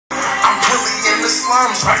the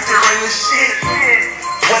slums, right there in the shit,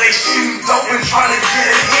 where they shooting dope and trying to get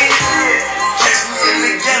a hit. Catch me in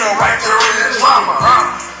the ghetto, right there in the drama.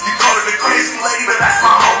 You call it a crazy lady, but that's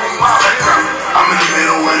my homie mama. I'm in the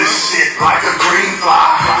middle of this shit like a Greenfly.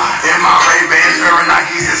 In my Ray-Bans, wearing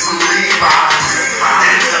Nikes and some Levi's.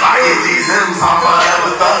 Until I get these M's, I'm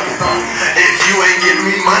forever thugging. If you ain't giving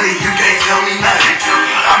me money, you can't tell me nothing.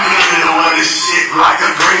 I'm in the middle of this shit like a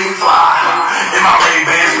Greenfly. In my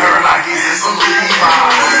Ray-Bans, wearing Nikes and some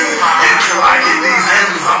Levi's. Until I get these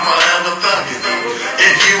M's, I'm forever thugging.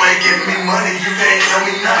 If you ain't giving me money, you can't tell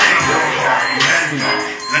me nothing.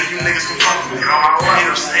 None of you niggas can fuck with me. Get on my way.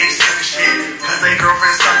 Haters say suckin' shit, cause they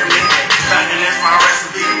girlfriends suckin' me. Thuggin' is my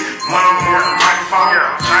recipe. One of them on the microphone.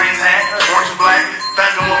 Giants hat, orange and black.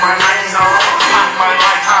 Thuggin' with my Nikes on. Pop my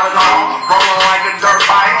lights out at all. Rollin' like a dirt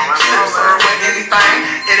bike. Still serve with anything.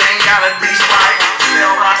 It ain't gotta be Sprite.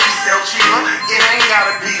 Sell Rossi, sell Chiba. It ain't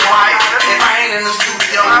gotta be white. If I ain't in the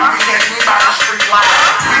studio, you can catch me by the street light.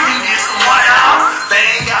 We can get some white out. They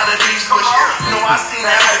ain't gotta be squishy. No, I seen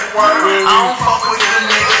that paperwork. I don't fuck with them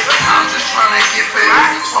niggas. I'm just trying to get paid,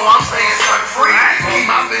 so I'm staying suck free. Keep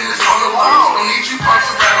my business on the low. Don't need you punks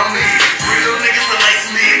around me. Real niggas relate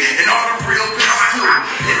to me, and all the real bitches too.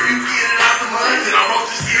 If you get it out the mud, then I wrote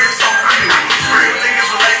this here song for you. Real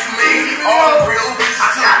niggas relate to me, all the real bitches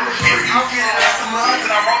too. If you get it out the mud,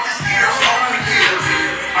 then I wrote this here song for you.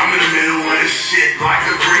 I'm in the middle of this shit like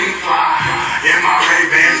a Greenfly. In my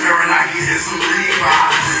Ray-Bans, wearing Nikes and some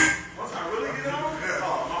Levi's.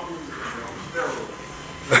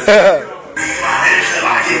 Until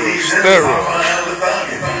I get these M's, I'm forever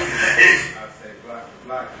thugging. I say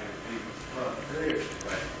black and people's club.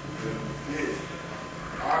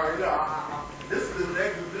 Alright, this is the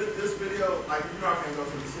next, this video, like, you know I can't go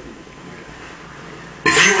to the city.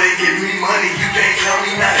 If you ain't giving me money, you can't tell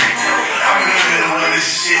me nothing. I'm in the middle of this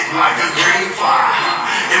shit like a Greenfly.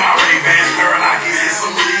 In my Ray-Bans, wearing Nikes and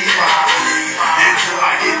some Levi's. Until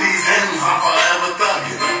I get these M's, I'm forever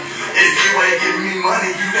thugging. If you ain't giving me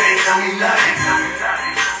money, you can't tell me nothing.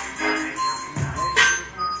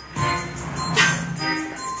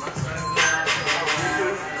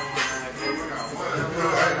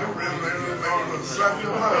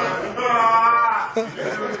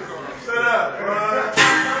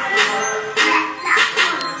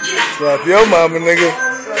 Slap your mama, nigga.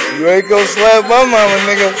 You ain't gonna slap my mama,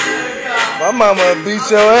 nigga. My mama beat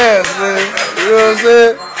your ass, nigga. You know what I'm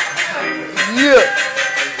saying? Yeah.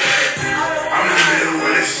 I'm in the middle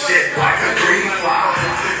of this shit like a Greenfly.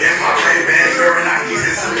 In my Ray-Bans, wearing Nikes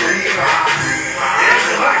and some Levi's.